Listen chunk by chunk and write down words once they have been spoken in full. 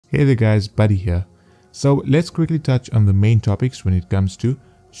Hey there guys, Buddy here. So let's quickly touch on the main topics when it comes to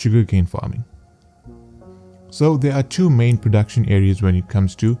sugarcane farming. So there are two main production areas when it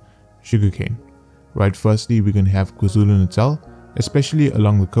comes to sugarcane. Right, firstly we're going to have KwaZulu-Natal, especially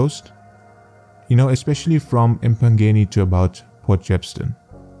along the coast. Especially from Empangeni to about Port Shepstone.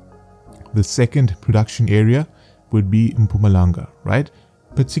 The second production area would be Mpumalanga, right?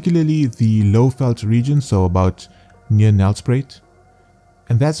 Particularly the low-veld region, so about near Nelspruit.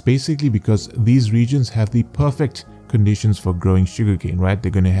 And that's basically because these regions have the perfect conditions for growing sugarcane, right? They're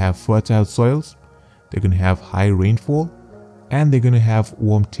going to have fertile soils, they're going to have high rainfall, and they're going to have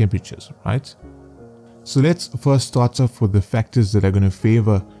warm temperatures, right? So let's first start off with the factors that are going to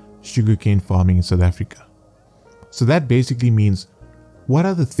favor sugarcane farming in South Africa. So that basically means, what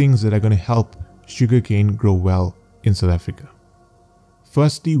are the things that are going to help sugarcane grow well in South Africa?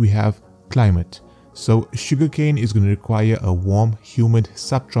 Firstly, we have climate. So sugarcane is going to require a warm, humid,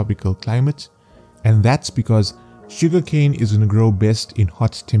 subtropical climate, and that's because sugarcane is going to grow best in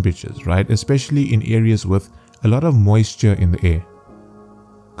hot temperatures, right? Especially in areas with a lot of moisture in the air.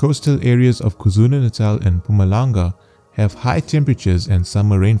 Coastal areas of KwaZulu-Natal and Mpumalanga have high temperatures and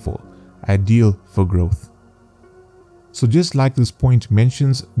summer rainfall, ideal for growth. So just like this point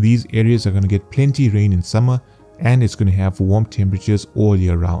mentions, these areas are going to get plenty rain in summer, and it's going to have warm temperatures all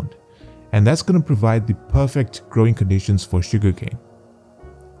year round. And that's going to provide the perfect growing conditions for sugarcane.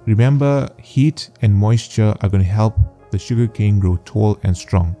 Remember, heat and moisture are going to help the sugarcane grow tall and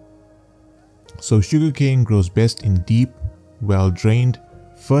strong. So sugarcane grows best in deep, well-drained,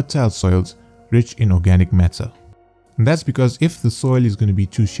 fertile soils rich in organic matter. And that's because if the soil is going to be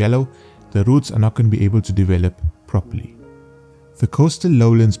too shallow, the roots are not going to be able to develop properly. The coastal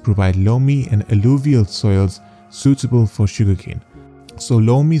lowlands provide loamy and alluvial soils suitable for sugarcane. So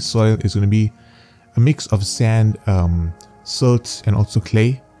loamy soil is going to be a mix of sand, silt and also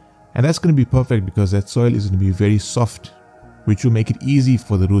clay, and that's going to be perfect because that soil is going to be very soft, which will make it easy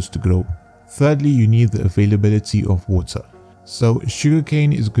for the roots to grow. Thirdly, you need the availability of water. So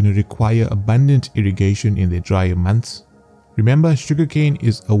sugarcane is going to require abundant irrigation in the drier months. Remember, sugarcane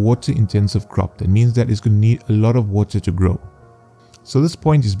is a water intensive crop. That means that it's going to need a lot of water to grow. So this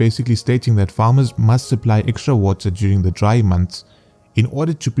point is basically stating that farmers must supply extra water during the dry months in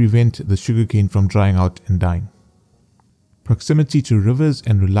order to prevent the sugarcane from drying out and dying. Proximity to rivers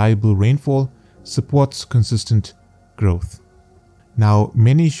and reliable rainfall supports consistent growth. Now,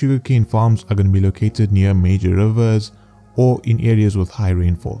 many sugarcane farms are going to be located near major rivers or in areas with high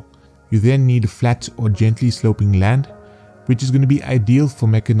rainfall. You then need flat or gently sloping land, which is going to be ideal for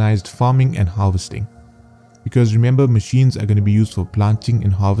mechanized farming and harvesting. Because remember, machines are going to be used for planting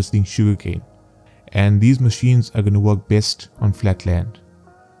and harvesting sugarcane. And these machines are going to work best on flat land.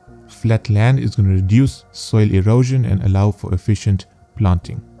 Flat land is going to reduce soil erosion and allow for efficient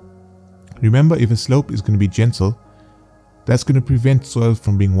planting. Remember, if a slope is going to be gentle, that's going to prevent soil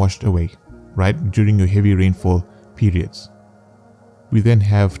from being washed away, right, during your heavy rainfall periods. We then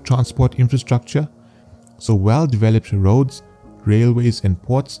have transport infrastructure. So well-developed roads, railways and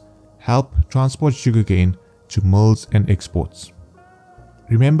ports help transport sugarcane to mills and exports.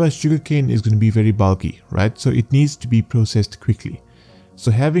 Remember, sugarcane is going to be very bulky, right? So it needs to be processed quickly. So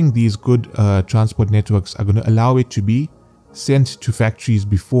having these good transport networks are going to allow it to be sent to factories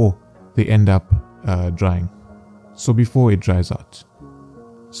before they end up drying. So before it dries out.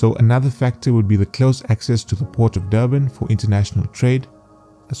 So another factor would be the close access to the port of Durban for international trade.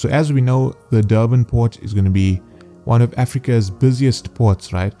 So as we know, the Durban port is going to be one of Africa's busiest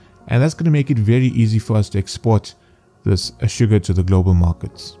ports, right? And that's going to make it very easy for us to export this sugar to the global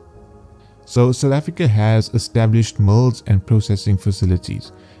markets. So South Africa has established mills and processing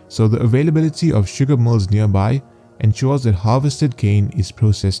facilities. So the availability of sugar mills nearby ensures that harvested cane is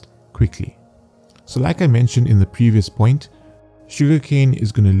processed quickly. So like I mentioned in the previous point, sugarcane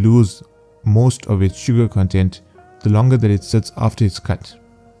is going to lose most of its sugar content the longer that it sits after it's cut,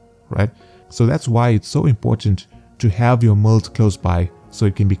 right? So that's why it's so important to have your mills close by so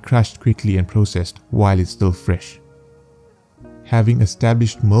it can be crushed quickly and processed while it's still fresh. Having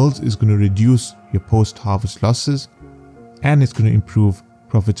established mills is going to reduce your post-harvest losses, and it's going to improve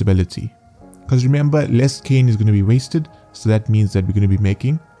profitability. Because remember, less cane is going to be wasted, so that means that we're going to be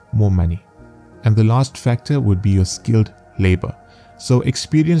making more money. And the last factor would be your skilled labor. So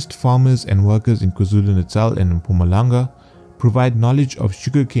experienced farmers and workers in KwaZulu-Natal and in Mpumalanga provide knowledge of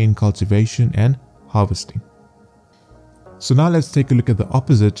sugarcane cultivation and harvesting. So now let's take a look at the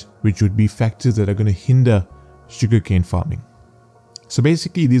opposite, which would be factors that are going to hinder sugarcane farming. So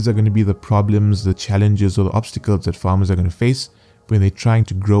basically, these are going to be the problems, the challenges or the obstacles that farmers are going to face when they're trying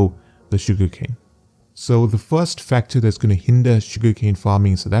to grow the sugarcane. So the first factor that's going to hinder sugarcane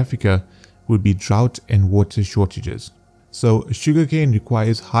farming in South Africa would be drought and water shortages. So sugarcane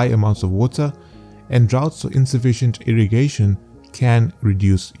requires high amounts of water, and droughts or insufficient irrigation can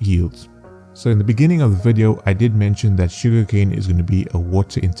reduce yields. So in the beginning of the video, I did mention that sugarcane is going to be a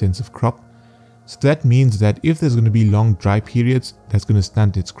water-intensive crop. So that means that if there's going to be long dry periods, that's going to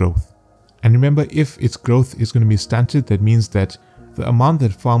stunt its growth. And remember, if its growth is going to be stunted, that means that the amount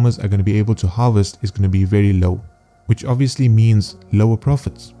that farmers are going to be able to harvest is going to be very low, which obviously means lower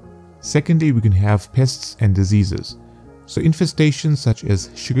profits. Secondly, we can have pests and diseases. So infestations such as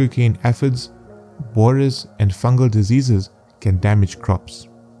sugarcane aphids, borers, and fungal diseases can damage crops.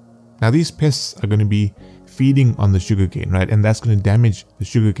 Now these pests are going to be feeding on the sugarcane, right? And that's going to damage the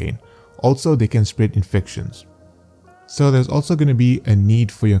sugarcane. Also, they can spread infections. So there's also going to be a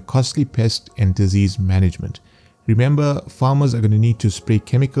need for your costly pest and disease management. Remember, farmers are going to need to spray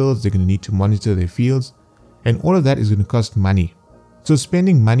chemicals, they're going to need to monitor their fields, and all of that is going to cost money. So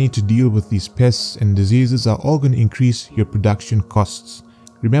spending money to deal with these pests and diseases are all going to increase your production costs.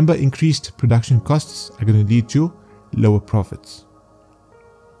 Remember, increased production costs are going to lead to lower profits.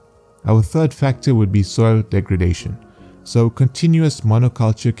 Our third factor would be soil degradation. So continuous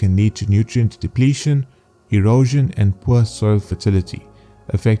monoculture can lead to nutrient depletion, erosion, and poor soil fertility,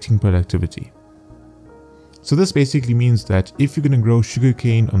 affecting productivity. So this basically means that if you're going to grow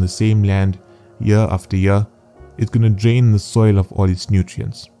sugarcane on the same land year after year, it's going to drain the soil of all its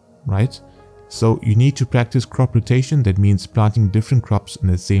nutrients, right? So you need to practice crop rotation. That means planting different crops in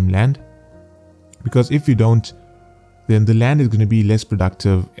the same land, because if you don't, then the land is going to be less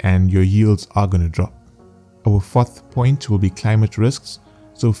productive and your yields are going to drop. Our fourth point will be climate risks.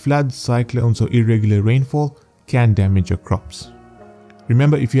 So floods, cyclones, or irregular rainfall can damage your crops.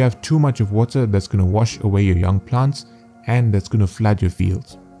 Remember, if you have too much of water, that's going to wash away your young plants and that's going to flood your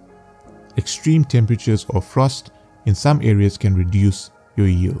fields. Extreme temperatures or frost in some areas can reduce your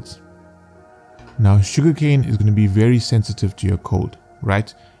yields. Now, sugarcane is going to be very sensitive to your cold,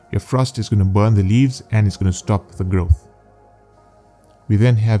 right? Your frost is going to burn the leaves and it's going to stop the growth. We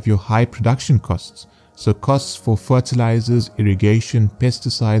then have your high production costs. So costs for fertilizers, irrigation,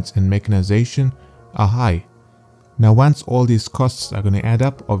 pesticides, and mechanization are high. Now, once all these costs are going to add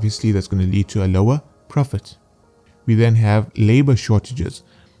up, obviously that's going to lead to a lower profit. We then have labor shortages.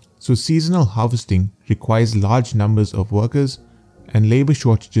 So seasonal harvesting requires large numbers of workers, and labor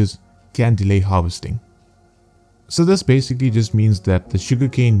shortages can delay harvesting. So this basically just means that the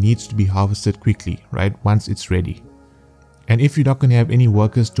sugarcane needs to be harvested quickly, right, once it's ready. And if you're not going to have any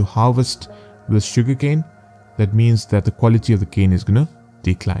workers to harvest with sugarcane, that means that the quality of the cane is going to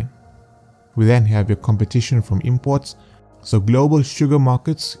decline. We then have your competition from imports. So global sugar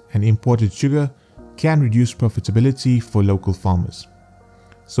markets and imported sugar can reduce profitability for local farmers.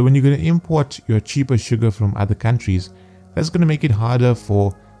 So when you're going to import your cheaper sugar from other countries, that's going to make it harder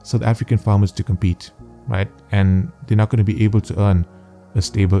for South African farmers to compete, right? And they're not going to be able to earn a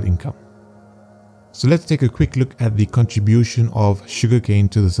stable income. So let's take a quick look at the contribution of sugarcane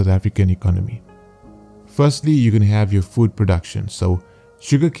to the South African economy. Firstly, you're going to have your food production. So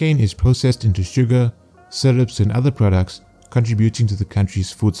sugarcane is processed into sugar, syrups, and other products, contributing to the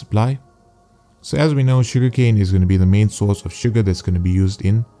country's food supply. So as we know, sugarcane is going to be the main source of sugar that's going to be used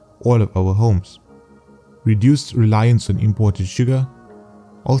in all of our homes. Reduced reliance on imported sugar.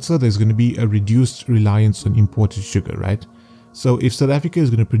 Also, there's going to be a reduced reliance on imported sugar, right? So if South Africa is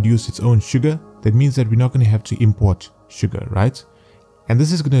going to produce its own sugar, that means that we're not going to have to import sugar, right? And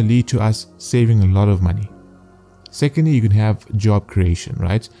this is going to lead to us saving a lot of money. Secondly, you can have job creation,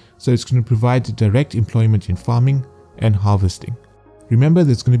 right? So it's going to provide direct employment in farming and harvesting. Remember,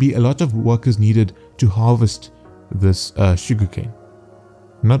 there's going to be a lot of workers needed to harvest this sugarcane.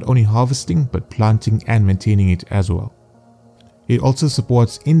 Not only harvesting, but planting and maintaining it as well. It also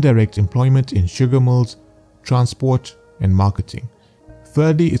supports indirect employment in sugar mills, transport, and marketing.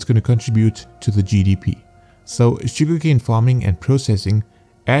 Thirdly, it's going to contribute to the GDP. So sugarcane farming and processing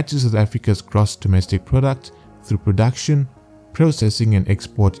add to South Africa's gross domestic product through production, processing, and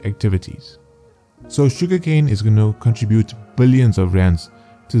export activities. So sugarcane is going to contribute billions of rands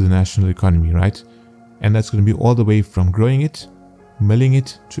to the national economy, right? And that's going to be all the way from growing it, milling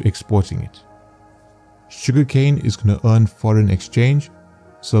it, to exporting it. Sugarcane is going to earn foreign exchange.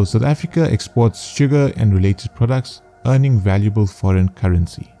 So South Africa exports sugar and related products, earning valuable foreign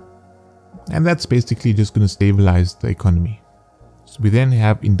currency. And that's basically just going to stabilize the economy. So we then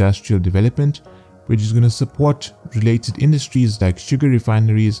have industrial development, which is going to support related industries like sugar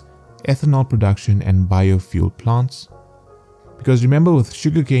refineries, ethanol production, and biofuel plants. Because remember, with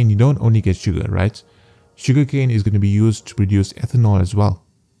sugarcane, you don't only get sugar, right? Sugarcane is going to be used to produce ethanol as well.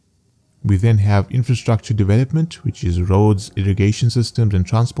 We then have infrastructure development, which is roads, irrigation systems, and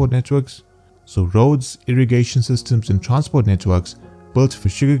transport networks. So roads, irrigation systems, and transport networks built for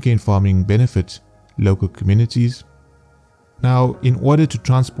sugarcane farming benefit local communities. Now, in order to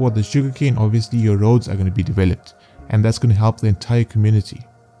transport the sugarcane, obviously your roads are going to be developed, and that's going to help the entire community.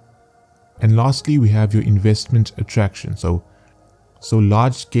 And lastly, we have your investment attraction. So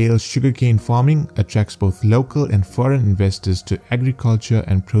large-scale sugarcane farming attracts both local and foreign investors to agriculture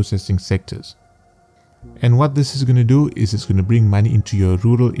and processing sectors. And what this is going to do is it's going to bring money into your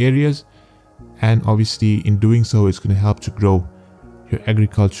rural areas, and obviously in doing so it's going to help to grow your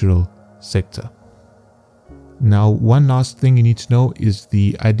agricultural sector. Now, one last thing you need to know is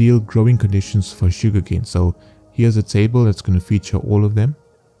the ideal growing conditions for sugarcane. So here's a table that's going to feature all of them.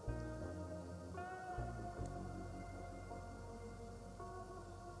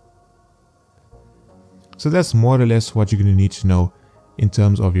 So that's more or less what you're going to need to know in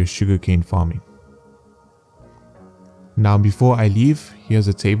terms of your sugarcane farming. Now, before I leave, here's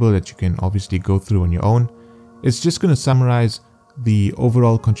a table that you can obviously go through on your own. It's just going to summarize the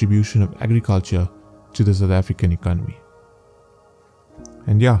overall contribution of agriculture to the South African economy.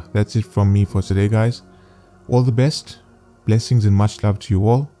 And yeah, that's it from me for today, guys. All the best, blessings and much love to you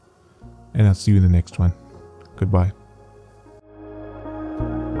all, and I'll see you in the next one. Goodbye.